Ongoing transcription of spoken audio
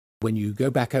When you go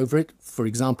back over it, for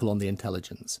example, on the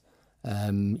intelligence,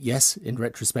 yes, in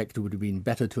retrospect, it would have been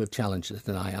better to have challenged it.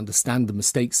 And I understand the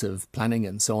mistakes of planning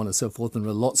and so on and so forth. And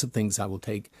there are lots of things I will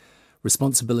take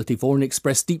responsibility for and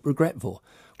express deep regret for.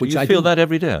 Do you feel that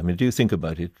every day? I mean, do you think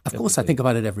about it? Of course, I think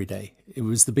about it every day. It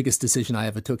was the biggest decision I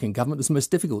ever took in government. It was the most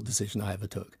difficult decision I ever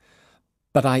took.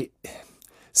 But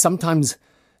sometimes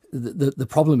the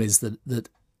problem is that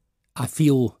I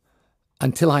feel,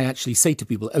 until I actually say to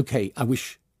people, okay, I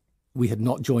wish we had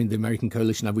not joined the American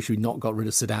coalition, I wish we'd not got rid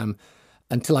of Saddam,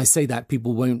 until I say that,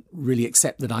 people won't really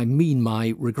accept that I mean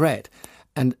my regret.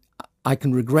 And I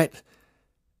can regret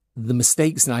the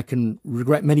mistakes and I can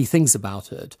regret many things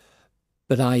about it.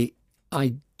 But I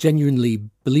genuinely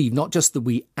believe not just that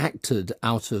we acted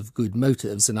out of good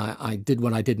motives and I did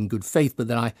what I did in good faith, but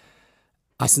that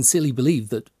I sincerely believe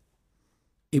that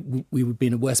we would be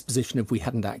in a worse position if we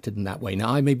hadn't acted in that way.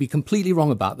 Now, I may be completely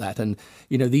wrong about that. And,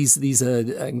 these are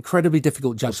incredibly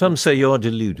difficult judgments. Some say you're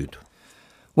deluded.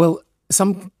 Well,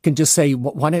 some can just say,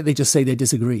 why don't they just say they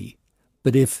disagree?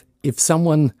 But if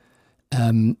someone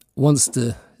wants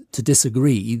to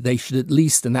disagree, they should at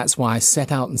least, and that's why I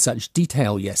set out in such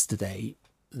detail yesterday,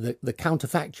 the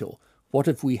counterfactual. What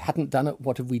if we hadn't done it?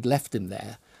 What if we'd left him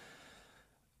there?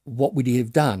 What would he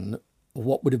have done?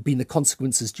 What would have been the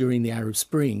consequences during the Arab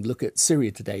Spring? Look at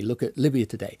Syria today. Look at Libya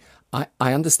today.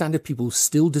 I understand if people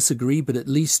still disagree, but at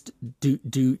least do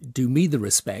me the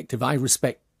respect. If I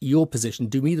respect your position,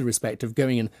 do me the respect of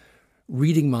going and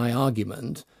reading my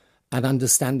argument and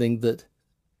understanding that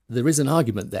there is an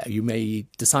argument there. You may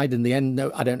decide in the end,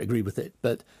 no, I don't agree with it.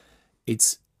 But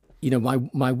it's,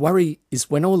 my worry is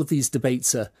when all of these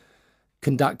debates are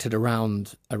conducted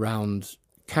around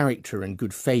character and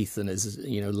good faith and as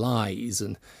lies,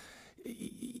 and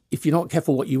if you're not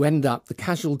careful, what you end up, the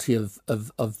casualty of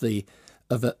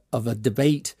a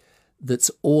debate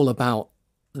that's all about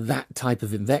that type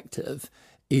of invective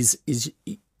is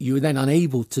you're then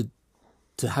unable to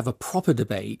have a proper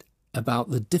debate about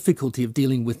the difficulty of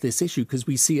dealing with this issue, because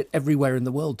we see it everywhere in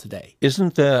the world today.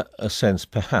 Isn't there a sense,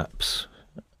 perhaps,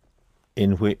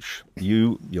 in which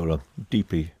you're a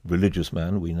deeply religious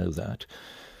man, we know that,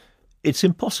 it's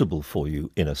impossible for you,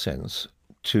 in a sense,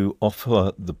 to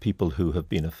offer the people who have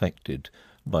been affected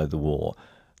by the war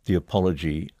the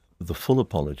apology, the full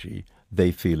apology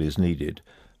they feel is needed,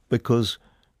 because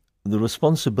the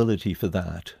responsibility for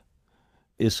that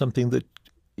is something that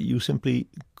you simply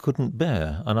couldn't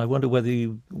bear. And I wonder whether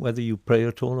you pray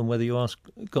at all and whether you ask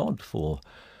God for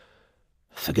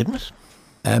forgiveness.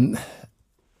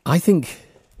 I think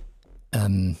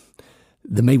there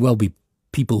may well be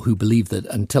people who believe that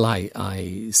until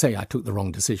I say I took the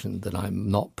wrong decision, that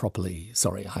I'm not properly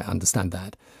sorry. I understand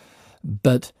that.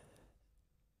 But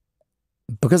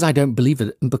because I don't believe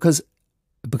it, because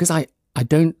I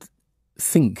don't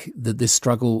think that this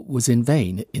struggle was in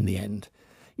vain in the end.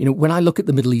 When I look at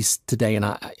the Middle East today,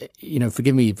 and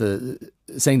forgive me for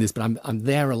saying this, but I'm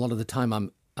there a lot of the time.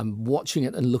 I'm watching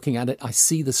it and looking at it. I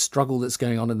see the struggle that's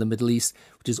going on in the Middle East,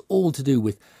 which is all to do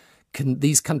with, can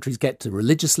these countries get to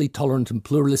religiously tolerant and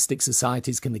pluralistic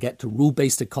societies? Can they get to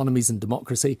rule-based economies and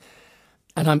democracy?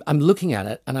 And I'm looking at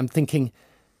it and I'm thinking,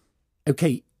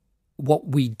 okay, what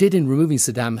we did in removing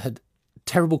Saddam had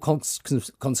terrible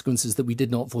consequences that we did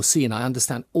not foresee. And I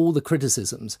understand all the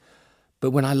criticisms.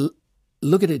 But when I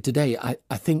look at it today,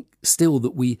 I think still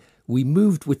that we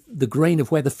moved with the grain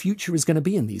of where the future is going to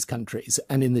be in these countries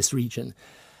and in this region.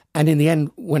 And in the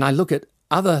end, when I look at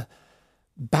other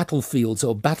battlefields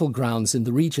or battlegrounds in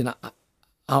the region,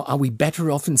 are we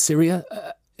better off in Syria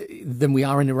than we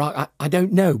are in Iraq? I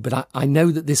don't know, but I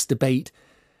know that this debate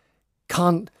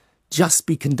can't just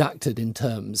be conducted in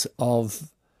terms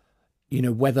of,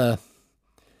 whether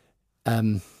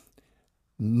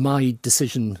my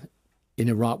decision in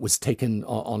Iraq was taken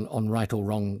on right or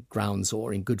wrong grounds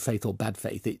or in good faith or bad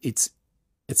faith. It's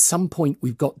at some point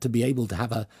we've got to be able to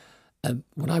have a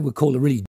what I would call a really